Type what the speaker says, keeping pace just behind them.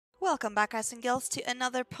welcome back, guys and girls, to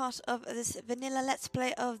another part of this vanilla let's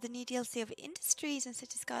play of the new DLC of Industries and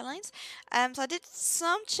City Skylines. So I did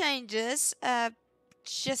some changes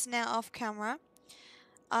just now off camera.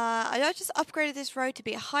 I just upgraded this road to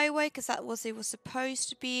be a highway because that was it was supposed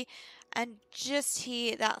to be, and just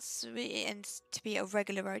here that's and to be a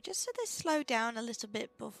regular road, just so they slow down a little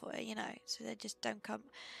bit before, you know, so they just don't come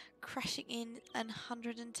crashing in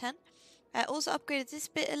 110. I also upgraded this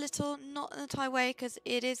bit a little, not in the highway because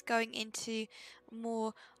it is going into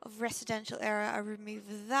more of residential area. I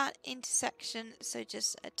removed that intersection, so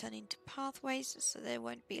just turn into pathways so they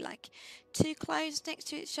won't be like too close next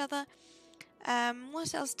to each other.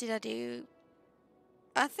 What else did I do?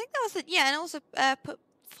 I think that was it. Yeah, and also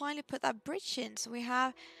finally put that bridge in, so we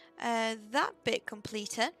have that bit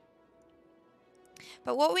completed.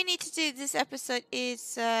 But what we need to do this episode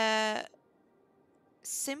is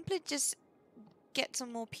simply just get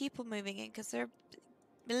some more people moving in because they're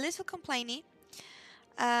a little complainy.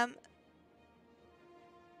 I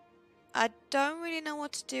don't really know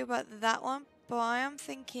what to do about that one, but I am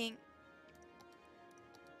thinking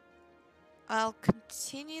I'll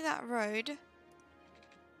continue that road.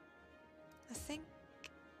 I think.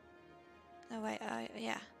 No wait,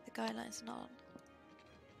 yeah, the guideline's not on.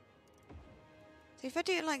 So if I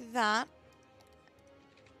do it like that,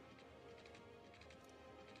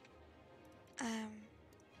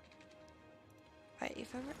 right,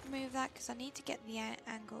 if I remove that because I need to get the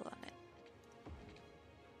angle on it.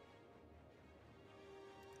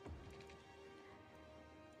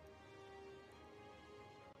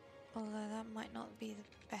 Although that might not be the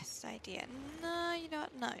best idea. No, you know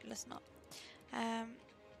what? No, let's not.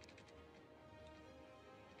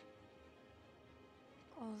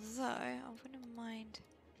 Although I wouldn't mind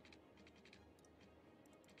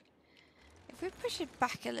if we push it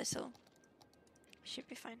back a little. Should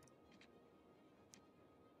be fine.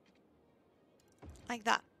 Like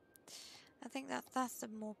that. I think that's the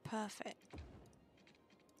more perfect.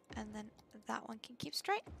 And then that one can keep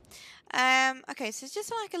straight. Okay, so it's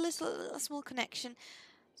just like a small connection.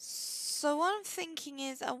 So what I'm thinking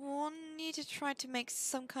is I want you to try to make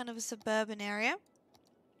some kind of a suburban area.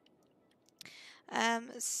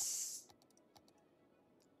 This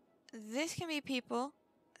can be people.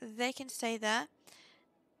 They can stay there.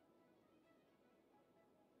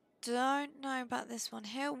 Don't know about this one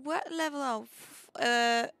here. What level of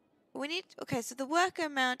we need? Okay, so the worker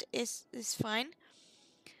amount is fine.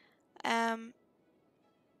 And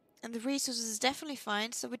the resources is definitely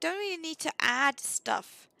fine. So we don't really need to add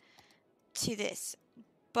stuff to this,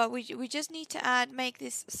 but we just need to make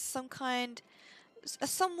this some kind,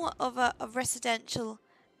 somewhat of a residential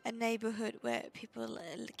neighborhood where people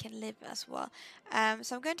can live as well.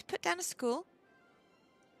 So I'm going to put down a school.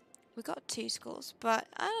 We got 2 schools, but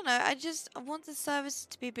I don't know. I want the service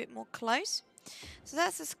to be a bit more close. So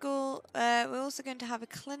that's a school. We're also going to have a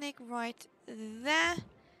clinic right there.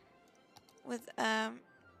 With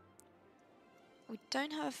we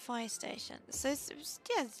don't have a fire station, so it's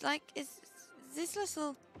like this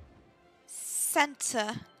little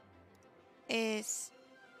center is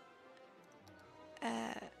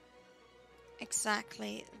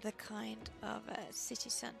exactly the kind of city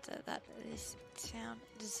center that this town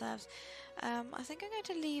deserves. I think I'm going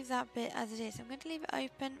to leave that bit as it is. I'm going to leave it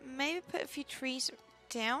open, maybe put a few trees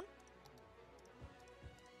down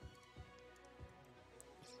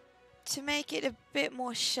to make it a bit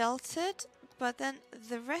more sheltered, but then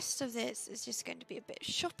the rest of this is just going to be a bit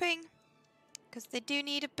shopping because they do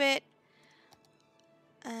need a bit.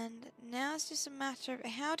 And now it's just a matter of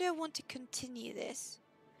how do I want to continue this.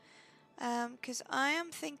 Because I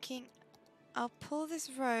am thinking I'll pull this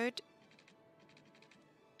road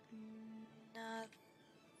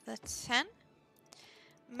another 10,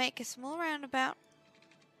 make a small roundabout.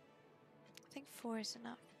 I think 4 is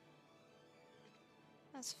enough.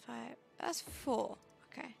 That's 5. That's 4.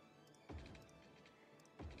 Okay.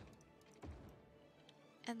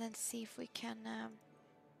 And then see if we can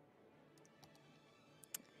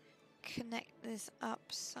connect this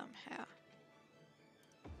up somehow.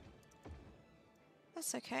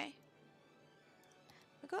 That's okay.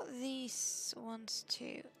 We got these ones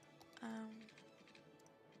too.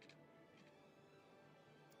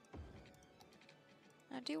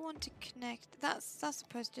 I do want to connect. That's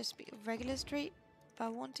supposed to just be a regular street, but I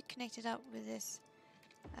want to connect it up with this.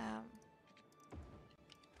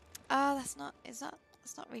 That's not. It's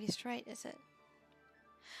not really straight, is it?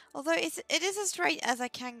 Although it is as straight as I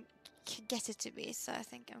can get it to be. So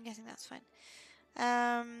I'm guessing that's fine.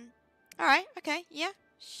 Alright, okay, yeah,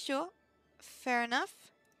 sure, fair enough.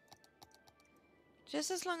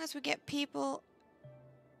 Just as long as we get people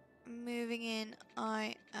moving in,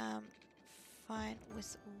 I am fine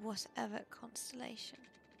with whatever constellation.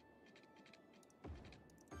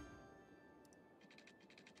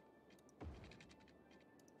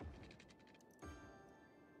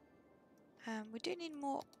 We do need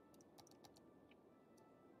more.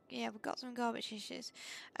 Yeah, we've got some garbage issues.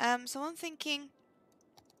 So I'm thinking,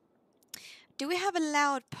 do we have a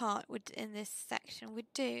loud part within this section? We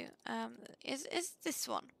do. Is this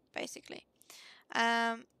one basically?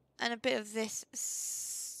 And a bit of this.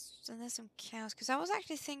 And there's some cows. Because I was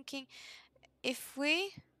actually thinking, if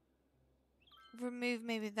we remove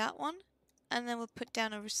maybe that one, and then we'll put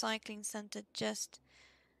down a recycling center just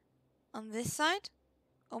on this side,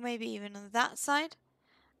 or maybe even on that side.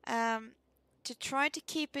 To try to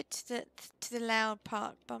keep it to the loud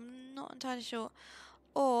part, but I'm not entirely sure.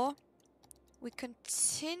 Or we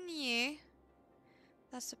continue.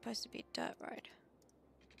 That's supposed to be a dirt road.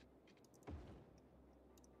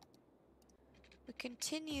 We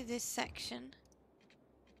continue this section.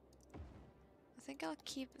 I think I'll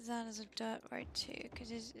keep that as a dirt road too,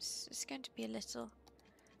 because it's going to be a little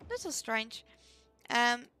strange.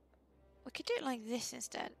 We could do it like this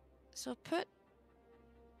instead. So we'll put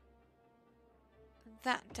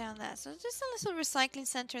that down there. So just a little recycling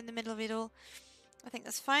center in the middle of it all. I think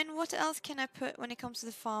that's fine. What else can I put when it comes to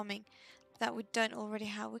the farming that we don't already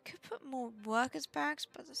have? We could put more workers' barracks,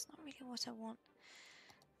 but that's not really what I want.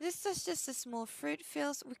 This is just a small fruit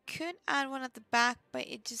fields. We could add one at the back, but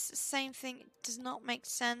it just the same thing. It does not make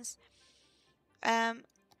sense.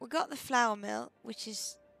 We got the flour mill, which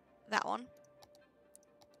is that one.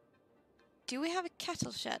 Do we have a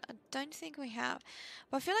cattle shed? I don't think we have.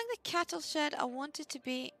 But I feel like the cattle shed, I want it to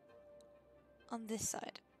be on this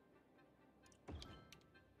side.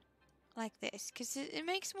 Like this. Because it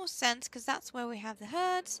makes more sense, because that's where we have the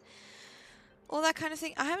herds. All that kind of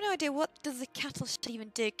thing. I have no idea, what does the cattle shed even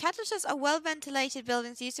do? Cattle sheds are well-ventilated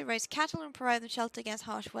buildings used to raise cattle and provide them shelter against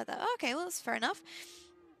harsh weather. Okay, well, that's fair enough.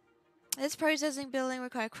 This processing building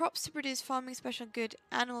requires crops to produce farming special good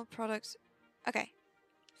animal products. Okay,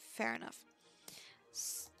 fair enough.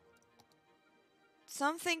 So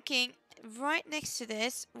I'm thinking, right next to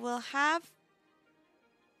this, we'll have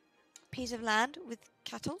a piece of land with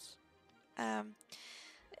cattle.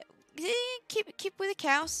 Keep with the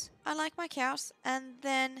cows. I like my cows. And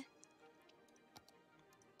then,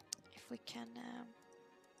 if we can,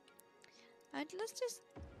 let's just.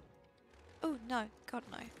 Oh no, God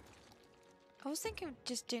no. I was thinking of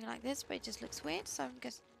just doing like this, but it just looks weird, so I'm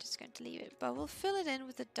just going to leave it. But we'll fill it in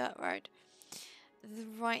with the dirt road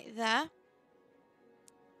right there.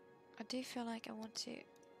 I do feel like I want to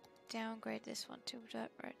downgrade this one to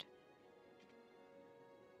dirt road.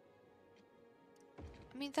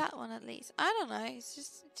 I mean that one at least. I don't know. It's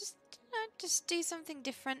just do something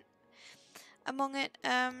different among it.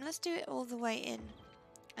 Let's do it all the way in,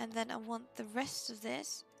 and then I want the rest of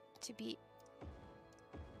this to be.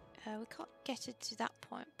 We can't get it to that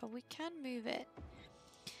point, but we can move it.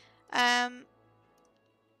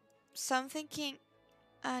 So I'm thinking,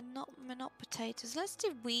 not potatoes. Let's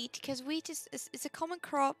do wheat, because wheat is a common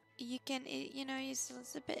crop. You can, you know, it's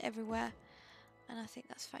a bit everywhere, and I think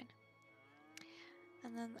that's fine.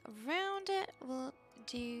 And then around it, we'll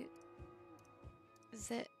do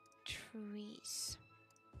the trees.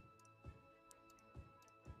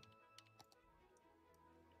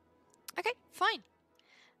 Okay, fine.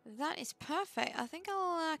 That is perfect. I think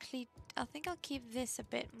I'll keep this a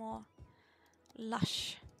bit more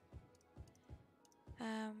lush.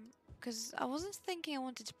 Because I wasn't thinking I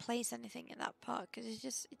wanted to place anything in that part, because it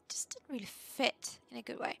just didn't really fit in a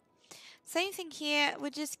good way. Same thing here. We'll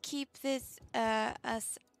just keep this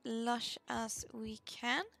as lush as we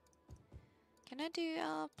can. Can I do?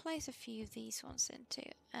 I'll place a few of these ones in too,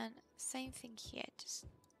 and same thing here, just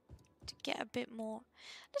to get a bit more,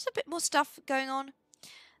 just a bit more stuff going on.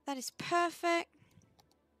 That is perfect.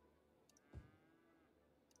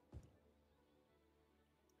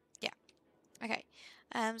 Yeah. Okay.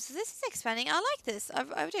 So this is expanding. I like this.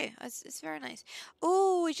 I do. It's very nice.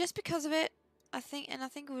 Oh, just because of it, I think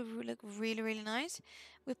it would look really, really nice.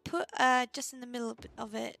 We put just in the middle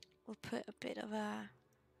of it, we'll put a bit of a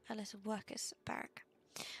little workers barrack.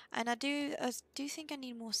 And I do think I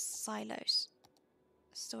need more silos,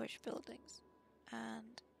 storage buildings,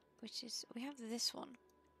 and which is we have this one.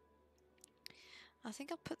 I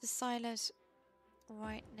think I'll put the silos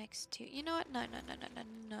right next to. You know what? No.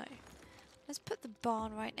 Let's put the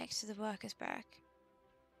barn right next to the workers' barrack.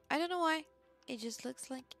 I don't know why. It just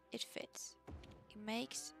looks like it fits. It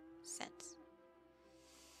makes sense.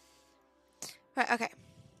 Right, okay.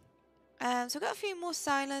 So I've got a few more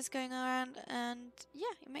silos going around, and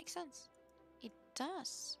yeah, it makes sense. It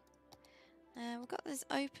does. We've got this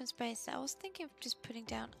open space there. I was thinking of just putting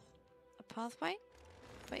down a pathway,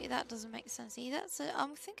 but that doesn't make sense either. So I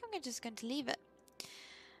think I'm just going to leave it.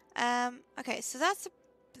 Okay, so that's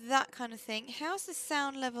that kind of thing. How's the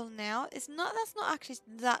sound level now? That's not actually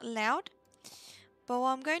that loud. But what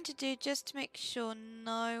I'm going to do, just to make sure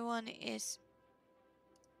no one is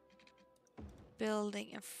building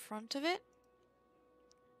in front of it,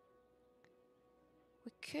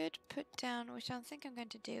 we could put down, which I think I'm going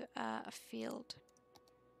to do, a field.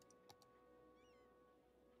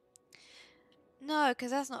 No,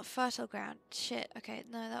 because that's not fertile ground. Shit. Okay,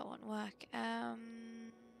 no, that won't work.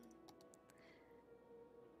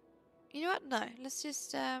 You know what? No, let's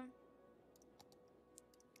just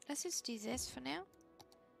do this for now,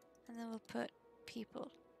 and then we'll put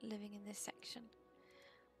people living in this section.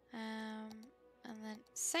 And then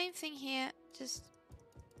same thing here, just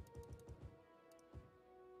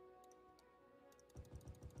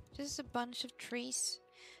a bunch of trees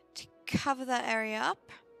to cover that area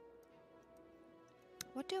up.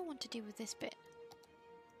 What do I want to do with this bit?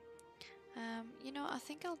 You know, I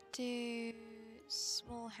think I'll do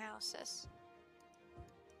small houses.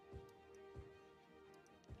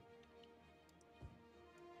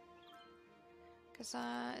 Because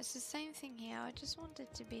it's the same thing here, I just want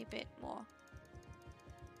it to be a bit more.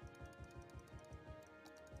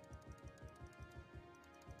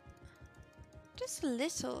 Just a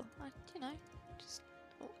little, you know,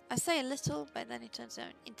 I say a little, but then it turns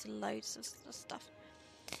out into loads of stuff.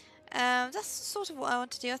 That's sort of what I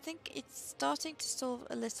want to do. I think it's starting to solve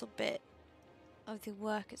a little bit of the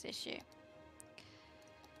workers issue.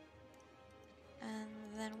 And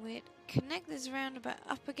then we connect this roundabout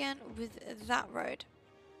up again with that road.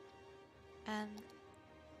 And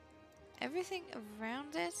everything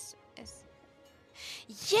around this is...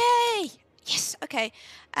 Yay! Yes! Okay.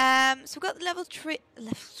 So we've got level 3.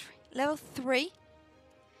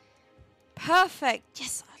 Perfect!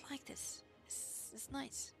 Yes, I like this. It's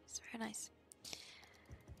nice. It's very nice.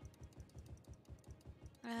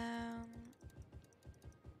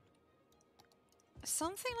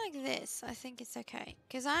 Something like this, I think it's okay.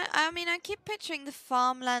 Because I mean, I keep picturing the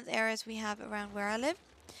farmland areas we have around where I live.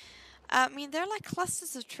 I mean, they're like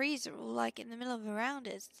clusters of trees that are all like in the middle of around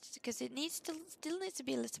it. Because it still needs to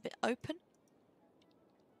be a little bit open.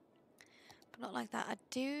 But not like that. I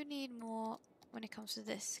do need more when it comes to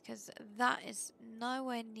this. Because that is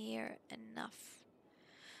nowhere near enough.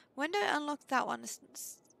 When do I unlock that one?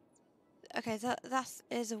 Okay, that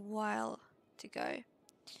is a while to go.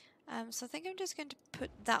 So I think I'm just going to put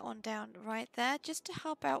that one down right there, just to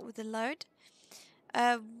help out with the load.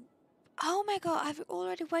 Oh my god, I've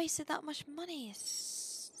already wasted that much money.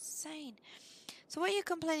 It's insane. So what are you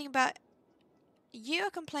complaining about? You are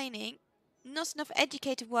complaining not enough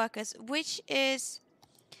educated workers, which is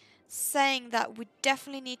saying that we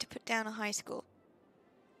definitely need to put down a high school.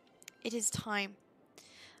 It is time.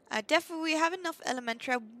 Definitely, we have enough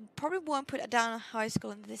elementary. I probably won't put down a high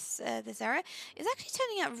school in this area. It's actually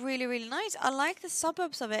turning out really, really nice. I like the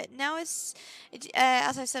suburbs of it. Now as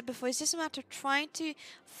I said before, it's just a matter of trying to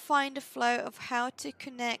find a flow of how to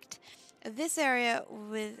connect this area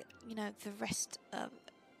with, you know, the rest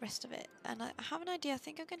of it. And I have an idea. I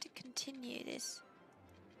think I'm going to continue this.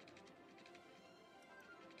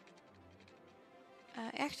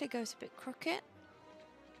 It actually goes a bit crooked,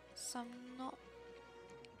 so I'm not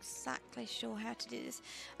exactly sure how to do this.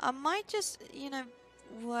 I might just, you know,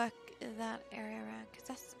 work that area around, because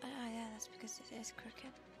that's yeah, that's because it is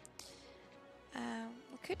crooked.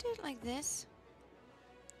 We could do it like this,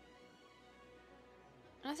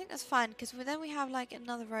 and I think that's fine, because then we have like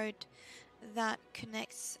another road that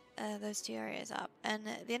connects those two areas up, and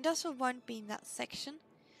the industrial won't be in that section.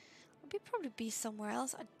 It'll probably be somewhere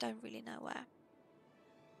else. I don't really know where.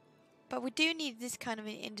 But we do need this kind of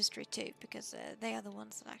an industry too, because they are the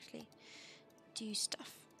ones that actually do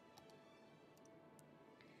stuff.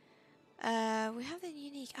 We have the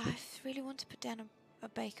unique... I really want to put down a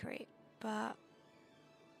bakery, but...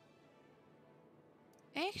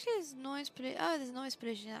 Actually, there's noise pollution. Oh, there's noise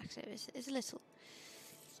pollution actually. It's a little.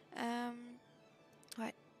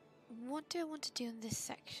 Right. What do I want to do in this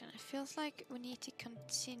section? It feels like we need to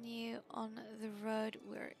continue on the road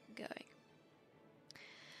we're going.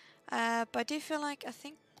 But I do feel like I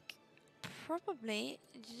think probably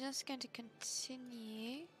just going to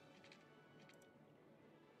continue.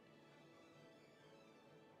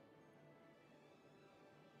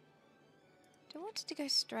 Do I want it to go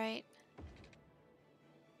straight?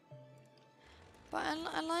 But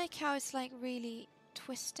I like how it's like really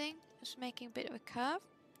twisting, just making a bit of a curve.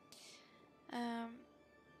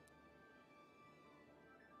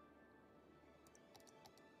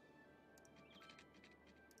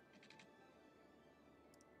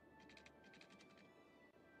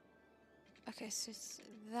 Okay, so it's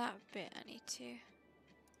that bit I need to...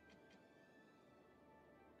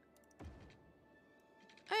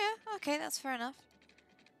 Oh yeah, okay, that's fair enough.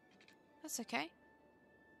 That's okay.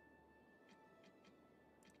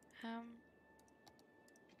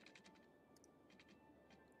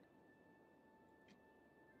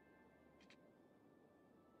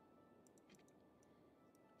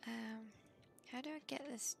 How do I get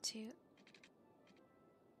this to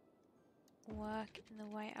work in the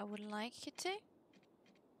way I would like it to?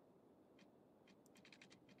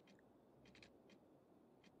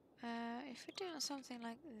 If we're doing something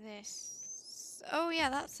like this... Oh yeah,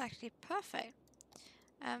 that's actually perfect.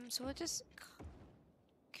 So we'll just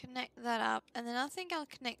connect that up, and then I think I'll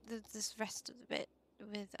connect this rest of the bit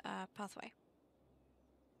with a pathway.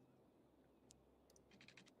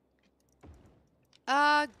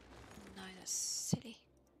 No, that's silly.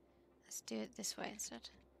 Let's do it this way instead.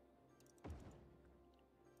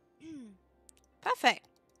 Perfect.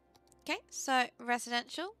 Okay, so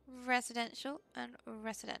residential, residential, and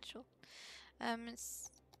residential. It's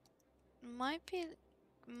might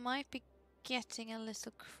be getting a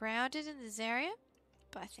little crowded in this area,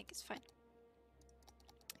 but I think it's fine.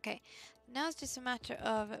 Okay, now it's just a matter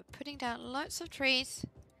of putting down lots of trees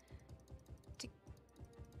to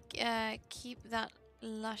keep that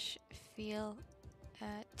lush feel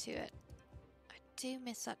to it. I do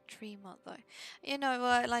miss that tree mod though. You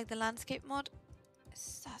know, like the landscape mod.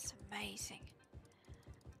 That's amazing.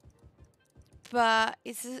 But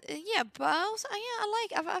it's yeah, but also yeah, I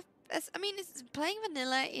like. I mean, playing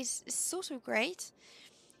vanilla is sort of great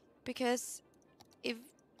because it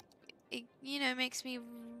makes me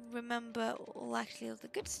remember all the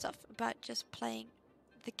good stuff about just playing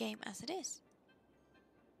the game as it is.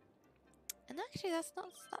 And actually, that's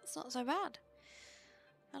not so bad.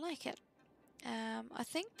 I like it. I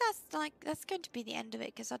think that's going to be the end of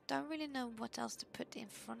it because I don't really know what else to put in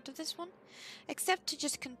front of this one, except to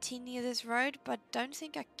just continue this road. But I don't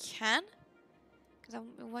think I can because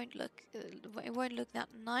it won't look that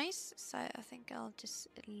nice. So I think I'll just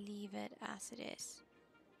leave it as it is.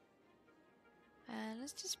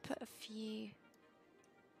 Let's just put a few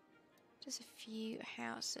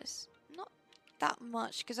houses, not that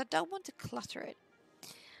much because I don't want to clutter it.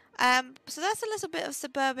 So that's a little bit of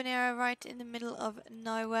suburban area right in the middle of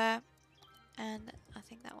nowhere, and I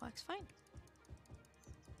think that works fine.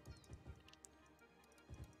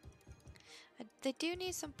 They do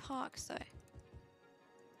need some parks though.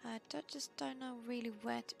 I just don't know really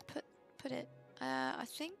where to put it. I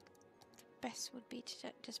think the best would be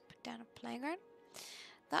to just put down a playground.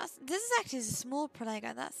 This is actually a small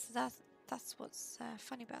playground. That's what's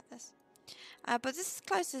funny about this. But this is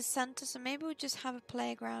close to the center, so maybe we'll just have a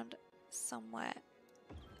playground somewhere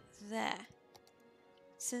there.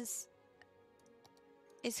 Since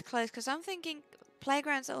it's close, because I'm thinking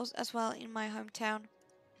playgrounds as well in my hometown.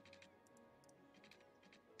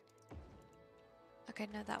 Okay,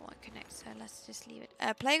 no, that won't connect, so let's just leave it.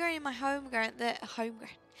 Playground in my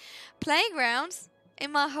playgrounds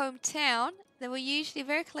in my hometown, they were usually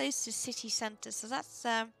very close to city centre, so that's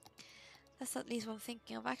at least what I'm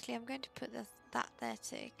thinking of. Actually, I'm going to put that there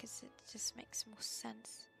too, because it just makes more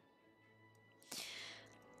sense.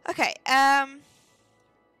 Okay,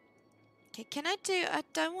 okay, I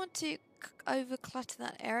don't want to over clutter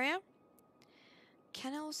that area.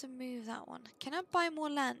 Can I also move that one? Can I buy more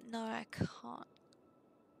land? No, I can't.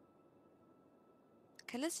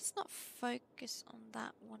 Okay, let's just not focus on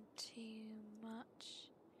that one too much.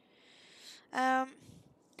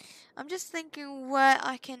 I'm just thinking where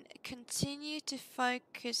I can continue to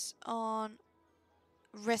focus on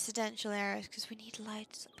residential areas because we need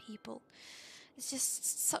loads of people. It's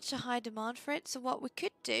just such a high demand for it. So what we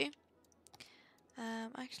could do,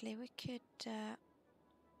 actually we could,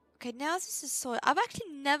 okay, now this is soil. I've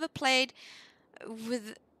actually never played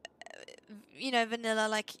with, vanilla,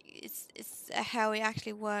 like it's how it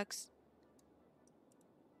actually works.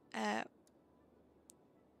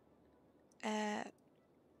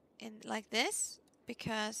 In like this,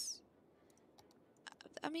 because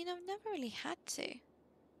I mean I've never really had to.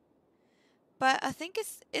 But I think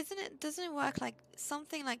doesn't it work like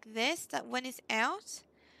something like this, that when it's out,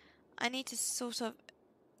 I need to sort of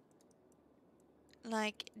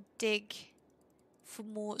like dig for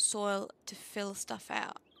more soil to fill stuff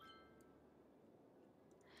out.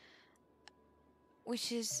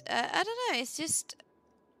 Which is, I don't know,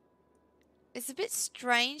 it's a bit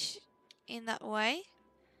strange in that way.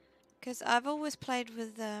 Because I've always played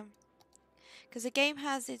with, because the game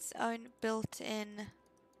has its own built-in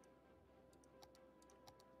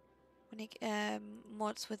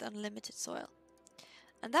mods with unlimited soil.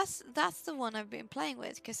 And that's the one I've been playing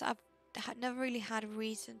with, because never really had a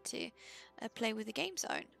reason to play with the game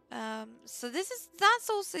zone. So that's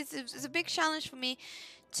also it's a big challenge for me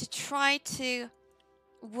to try to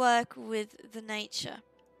work with the nature,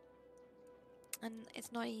 and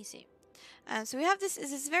it's not easy. So we have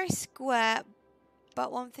this very square,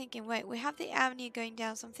 but what I'm thinking, wait, we have the avenue going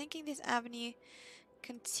down, so I'm thinking this avenue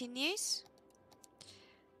continues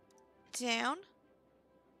down.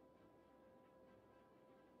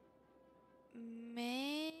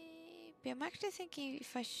 Maybe I'm actually thinking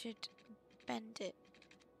if I should bend it.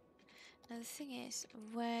 Now the thing is,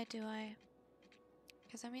 where do I?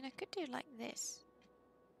 Because I mean, I could do it like this,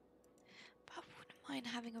 but I wouldn't mind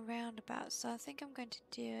having a roundabout. So I think I'm going to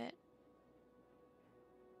do it.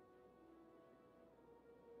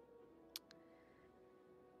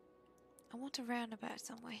 I want a roundabout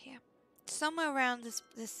somewhere here, somewhere around this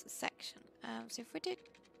section. So if we did,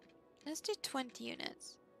 let's do 20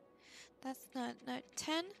 units. That's no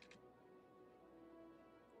 10.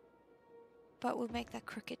 But we'll make that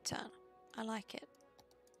crooked turn. I like it.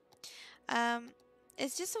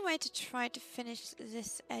 It's just a way to try to finish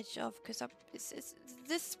this edge off, because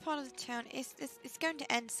this part of the town is going to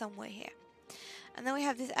end somewhere here. And then we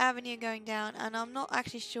have this avenue going down, and I'm not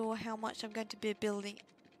actually sure how much I'm going to be building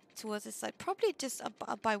towards this side. Probably just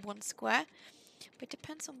by one square, but it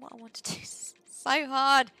depends on what I want to do. It's so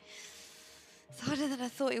hard. It's harder than I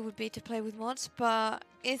thought it would be to play with mods, but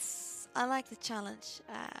I like the challenge.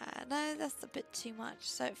 No, that's a bit too much.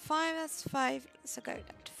 So 5, that's 5. So go down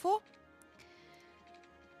to 4.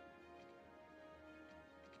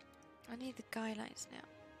 I need the guidelines now.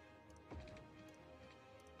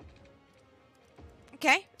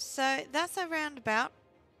 Okay, so that's a roundabout.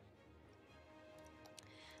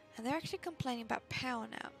 And they're actually complaining about power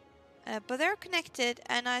now. But they're connected,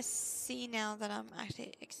 and I see now that I'm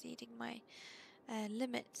actually exceeding my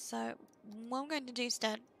limit. So what I'm going to do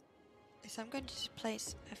instead is I'm going to just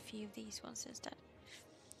place a few of these ones instead,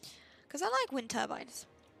 because I like wind turbines.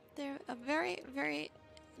 They're a very, very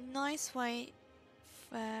nice way.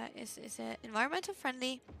 It's environmental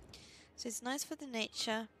friendly, so it's nice for the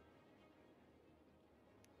nature.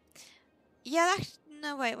 Yeah,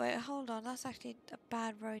 no, wait, hold on. That's actually a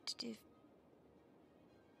bad road to do.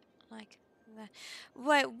 Like that.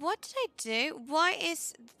 Wait, what did I do? Why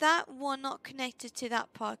is that one not connected to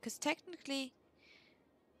that part? Because technically,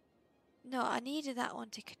 no, I needed that one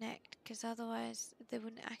to connect, because otherwise they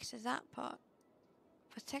wouldn't access that part.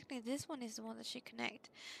 But technically this one is the one that should connect.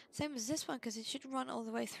 Same as this one, because it should run all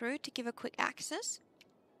the way through to give a quick access.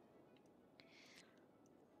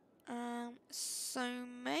 So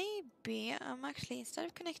maybe I'm actually, instead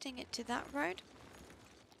of connecting it to that road,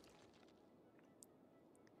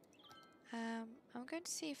 I'm going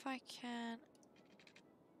to see if I can,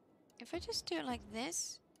 if I just do it like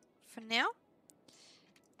this for now,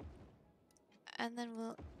 and then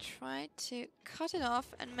we'll try to cut it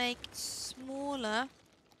off and make smaller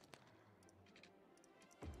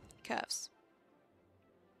curves.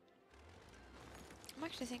 I'm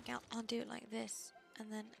actually thinking I'll do it like this,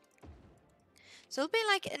 and then so it'll be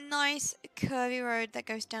like a nice curvy road that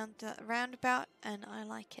goes down the roundabout, and I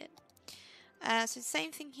like it. So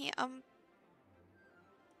same thing here.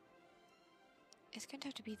 It's going to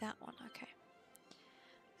have to be that one. Okay.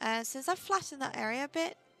 Since I've flattened that area a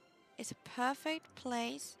bit, it's a perfect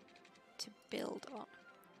place to build on.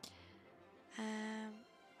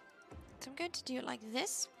 So I'm going to do it like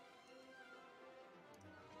this.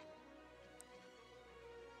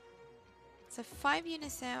 So 5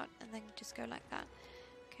 units out, and then just go like that.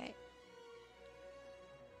 Okay.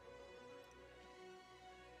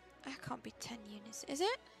 That can't be 10 units, is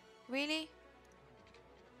it? Really?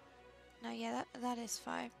 No, yeah, that is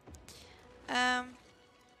 5.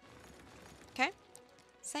 Okay.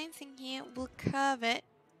 Same thing here. We'll curve it.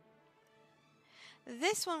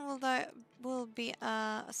 This one will be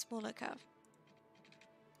a smaller curve,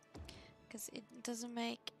 because it doesn't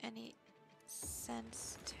make any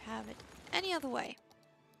sense to have it any other way.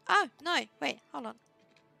 Oh no! Wait, hold on.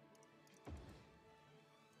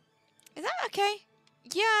 Is that okay?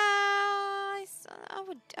 Yeah, I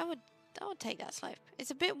would take that slope.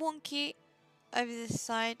 It's a bit wonky over this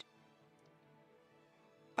side,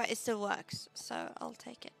 but it still works, so I'll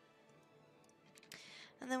take it.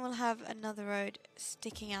 And then we'll have another road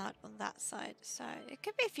sticking out on that side. So it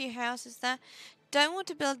could be a few houses there. Don't want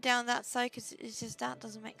to build down that side, because it's just that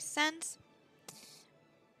doesn't make sense.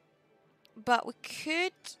 But we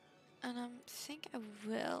could, and I think I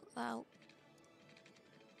will. I'll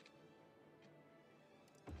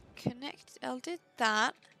connect. I'll do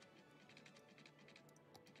that.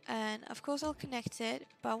 And of course I'll connect it,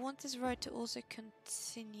 but I want this road to also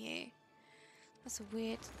continue That's a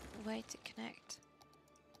weird way to connect.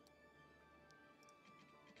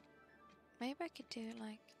 Maybe I could do it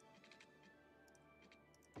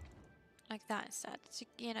like that instead. To,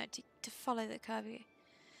 you know, to follow the curvy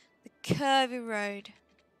road.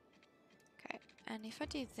 Okay, and if I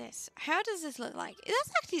do this, how does this look like?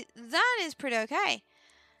 That is pretty okay.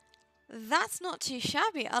 That's not too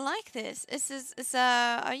shabby. I like this.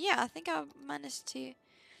 Yeah, I think I managed to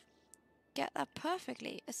get that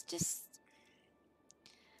perfectly. It's just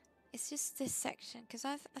this section, because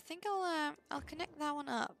I think I'll connect that one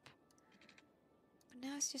up. But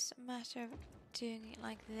now it's just a matter of doing it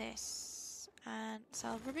like this. And so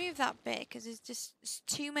I'll remove that bit because it's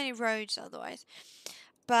too many roads otherwise.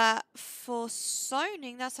 But for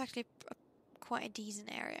zoning, that's actually quite a decent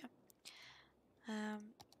area.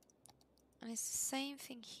 And it's the same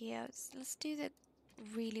thing here. Let's do the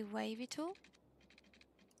really wavy tool.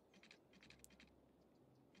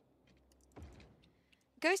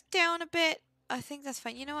 Goes down a bit. I think that's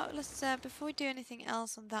fine. You know what? Let's before we do anything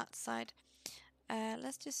else on that side,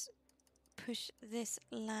 let's just push this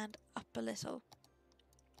land up a little,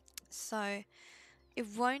 so it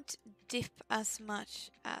won't dip as much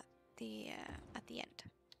at the end.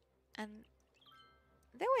 And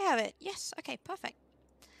there we have it. Yes. Okay. Perfect.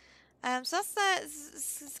 So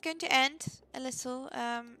it's going to end a little.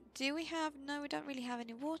 Do we have? No, we don't really have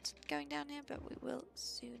any water going down here, but we will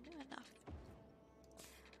soon enough.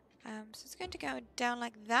 So it's going to go down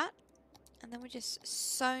like that, and then we just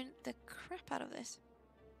zone the crap out of this.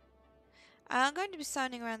 I'm going to be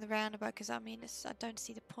zoning around the roundabout because I don't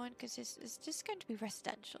see the point, because it's just going to be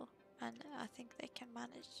residential, and I think they can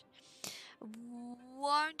manage.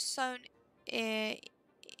 Won't zone in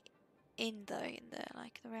the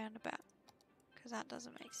roundabout, because that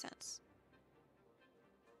doesn't make sense.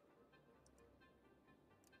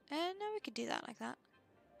 And no, we could do that like that.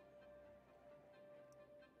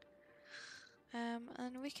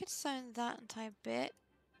 And we could zone that entire bit.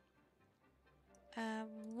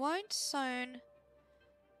 Won't zone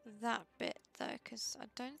that bit though, because I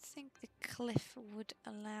don't think the cliff would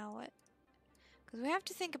allow it. Because we have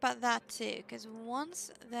to think about that too, because once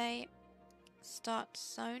they start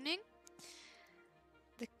zoning,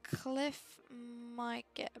 the cliff might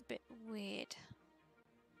get a bit weird.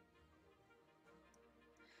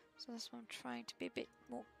 So that's why I'm trying to be a bit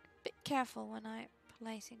careful when I'm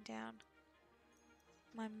placing down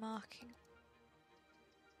my marking.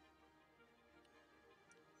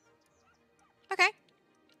 Okay.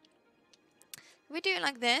 We do it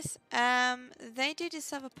like this. They do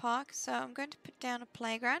deserve a park, so I'm going to put down a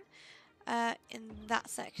playground in that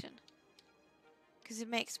section, because it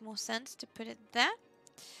makes more sense to put it there.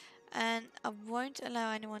 And I won't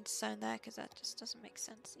allow anyone to zone there, because that just doesn't make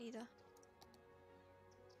sense either.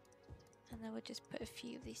 And then we'll just put a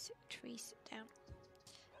few of these trees down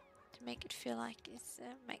to make it feel like it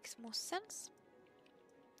makes more sense.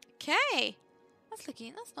 Okay,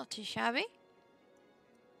 that's not too shabby.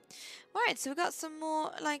 Alright, so we've got some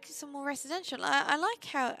more residential. I like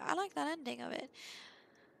that ending of it.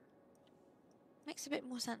 Makes a bit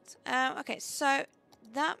more sense. Okay, so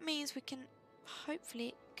that means we can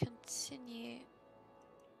hopefully continue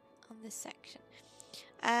on this section.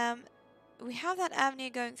 We have that avenue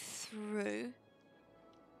going through.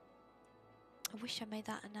 I wish I made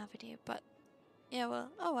that an avenue, but yeah, well,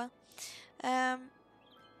 oh well.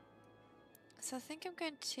 So I think I'm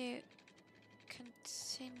going to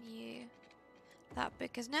continue that,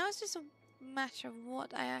 because now it's just a matter of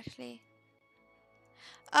what I actually...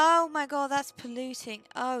 Oh my god, that's polluting.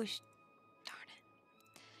 Oh, darn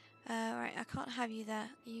it. Right, I can't have you there.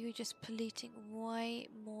 You're just polluting way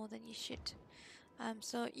more than you should.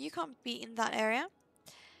 So you can't be in that area.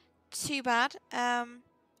 Too bad.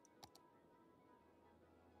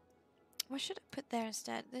 What should I put there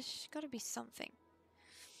instead? There's got to be something.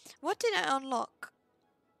 What did I unlock?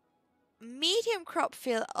 Medium crop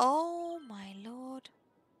field. Oh my lord.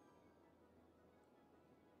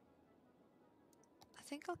 I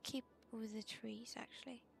think I'll keep with the trees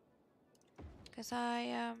actually, because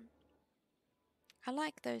I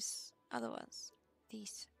like those other ones.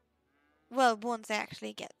 These, well, ones that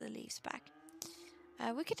actually get the leaves back.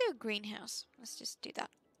 We could do a greenhouse. Let's just do that.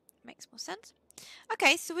 Makes more sense.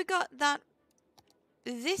 Okay, so we got that.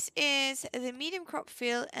 This is the medium crop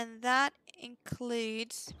field, and that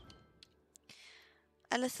includes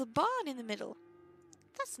a little barn in the middle.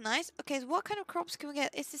 That's nice. Okay, so what kind of crops can we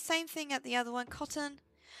get? It's the same thing at the other one, cotton.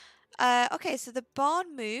 Okay, so the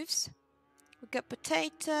barn moves. We've got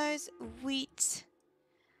potatoes, wheat,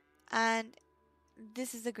 and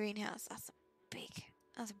this is the greenhouse. That's a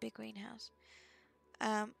big greenhouse.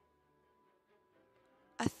 I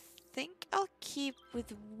think I'll keep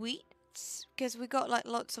with wheat because we got like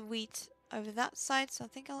lots of wheat over that side, so I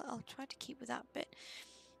think I'll try to keep with that bit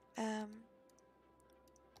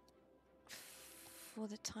for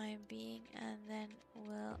the time being, and then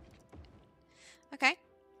we'll okay.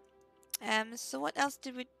 So what else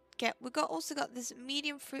did we get? We also got this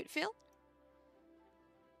medium fruit field.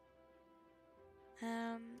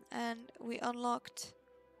 And we unlocked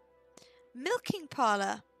milking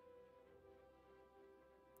parlor.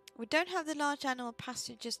 We don't have the large animal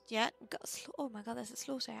pasture just yet. We got oh my god, there's a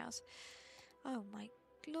slaughterhouse. Oh my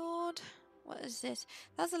lord, what is this?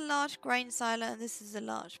 That's a large grain silo, and this is a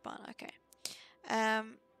large barn. Okay. I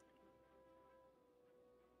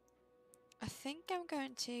think I'm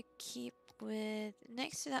going to keep with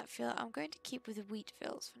next to that field. I'm going to keep with the wheat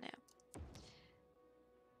fields for now.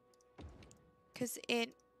 Because I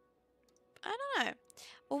don't know.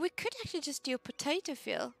 Or we could actually just do a potato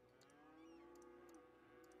field.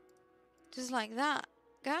 Just like that.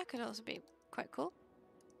 That could also be quite cool.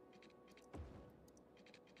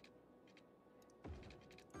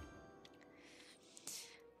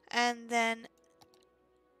 And then,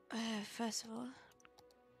 first of all,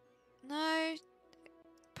 no,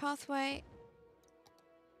 pathway.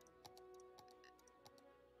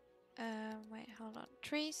 Wait, hold on.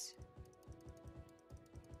 Trees.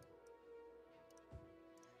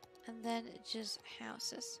 And then just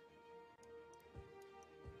houses.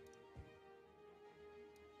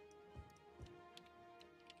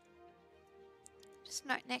 Just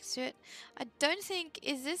right next to it. I don't think,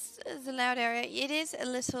 is this a loud area? It is a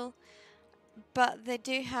little, but they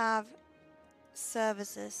do have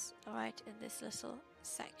services right in this little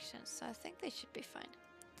section, so I think they should be fine.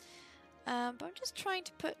 But I'm just trying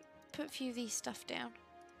to put a few of these stuff down.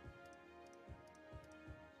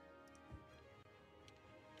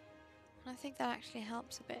 And I think that actually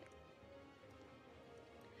helps a bit.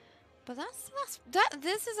 But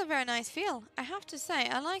this is a very nice feel, I have to say.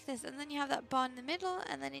 I like this. And then you have that barn in the middle,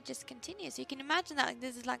 and then it just continues. You can imagine that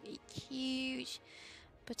this is like a huge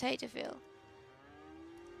potato field.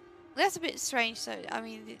 That's a bit strange, so I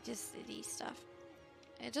mean, just these stuff.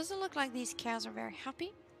 It doesn't look like these cows are very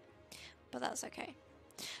happy, but that's okay.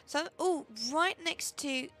 So, oh, right next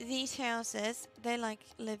to these houses, they like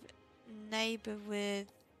live neighbor with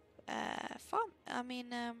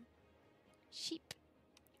sheep.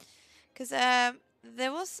 Because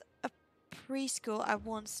there was a preschool I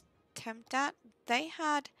once temped at. They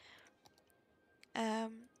had how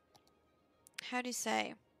do you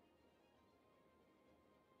say?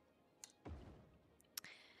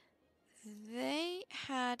 They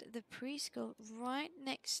had the preschool right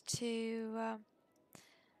next to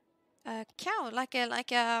a cow, like a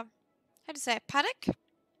how do you say, a paddock?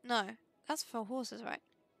 No, that's for horses, right?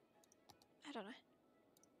 I don't know.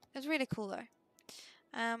 It's really cool though.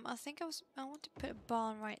 I think I want to put a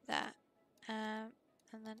barn right there, and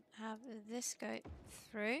then have this go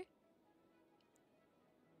through,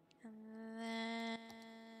 and then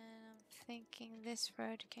I'm thinking this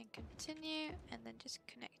road can continue and then just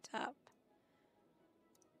connect up.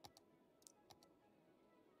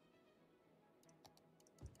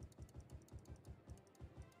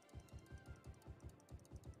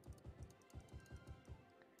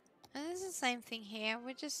 And this is the same thing here.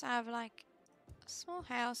 We just have like small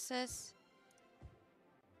houses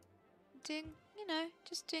doing, you know,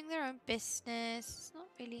 just doing their own business. It's not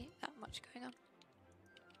really that much going on.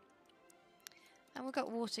 And we've got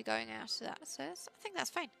water going out of that, so I think that's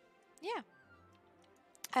fine. Yeah.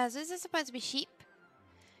 So this is supposed to be sheep.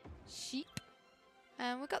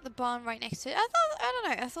 And we've got the barn right next to it. I don't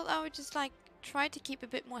know, I thought I would just like try to keep a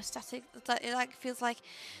bit more static. It like feels like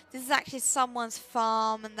this is actually someone's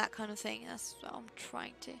farm and that kind of thing. That's what I'm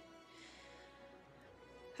trying to.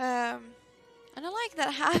 And I like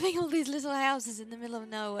that having all these little houses in the middle of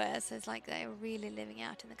nowhere, so it's like they're really living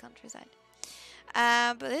out in the countryside.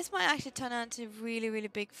 But this might actually turn out into really, really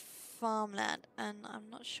big farmland, and I'm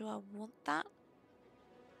not sure I want that.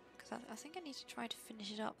 Because I think I need to try to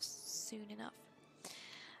finish it up soon enough.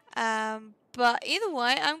 But either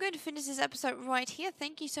way, I'm going to finish this episode right here.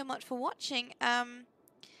 Thank you so much for watching. And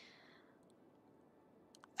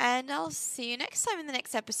I'll see you next time in the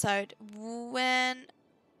next episode, when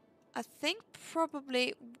I think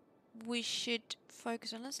probably we should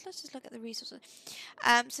focus on. Let's just look at the resources.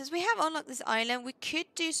 Since we have unlocked this island, we could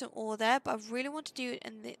do some ore there, but I really want to do it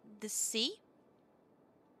in the sea.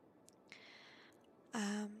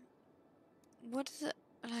 What is it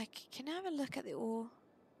like? Can I have a look at the ore?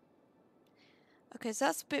 Okay, so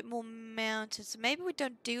that's a bit more mountain. So maybe we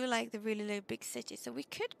don't do like the really, really big city. So we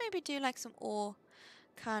could maybe do like some ore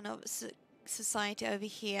kind of society over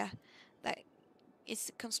here that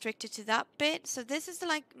is constricted to that bit. So this is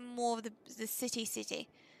like more of the city,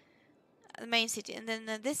 the main city, and then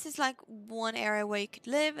this is like one area where you could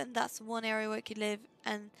live, and that's one area where you could live,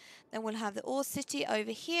 and then we'll have the ore city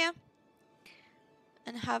over here.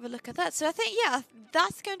 And have a look at that. So I think, yeah,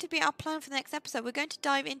 that's going to be our plan for the next episode. We're going to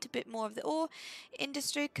dive into a bit more of the ore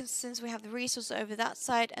industry, because since we have the resources over that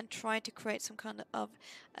side, and try to create some kind of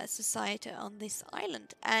society on this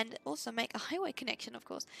island, and also make a highway connection, of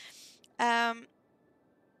course. And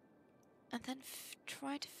then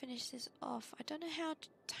try to finish this off. I don't know how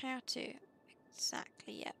to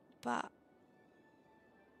exactly yet, but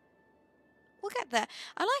we'll get there.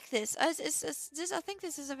 I like this. I think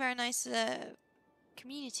this is a very nice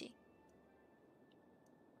community.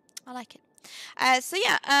 I like it. So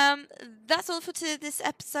yeah, that's all for this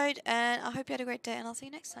episode, and I hope you had a great day, and I'll see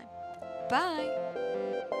you next time. Bye!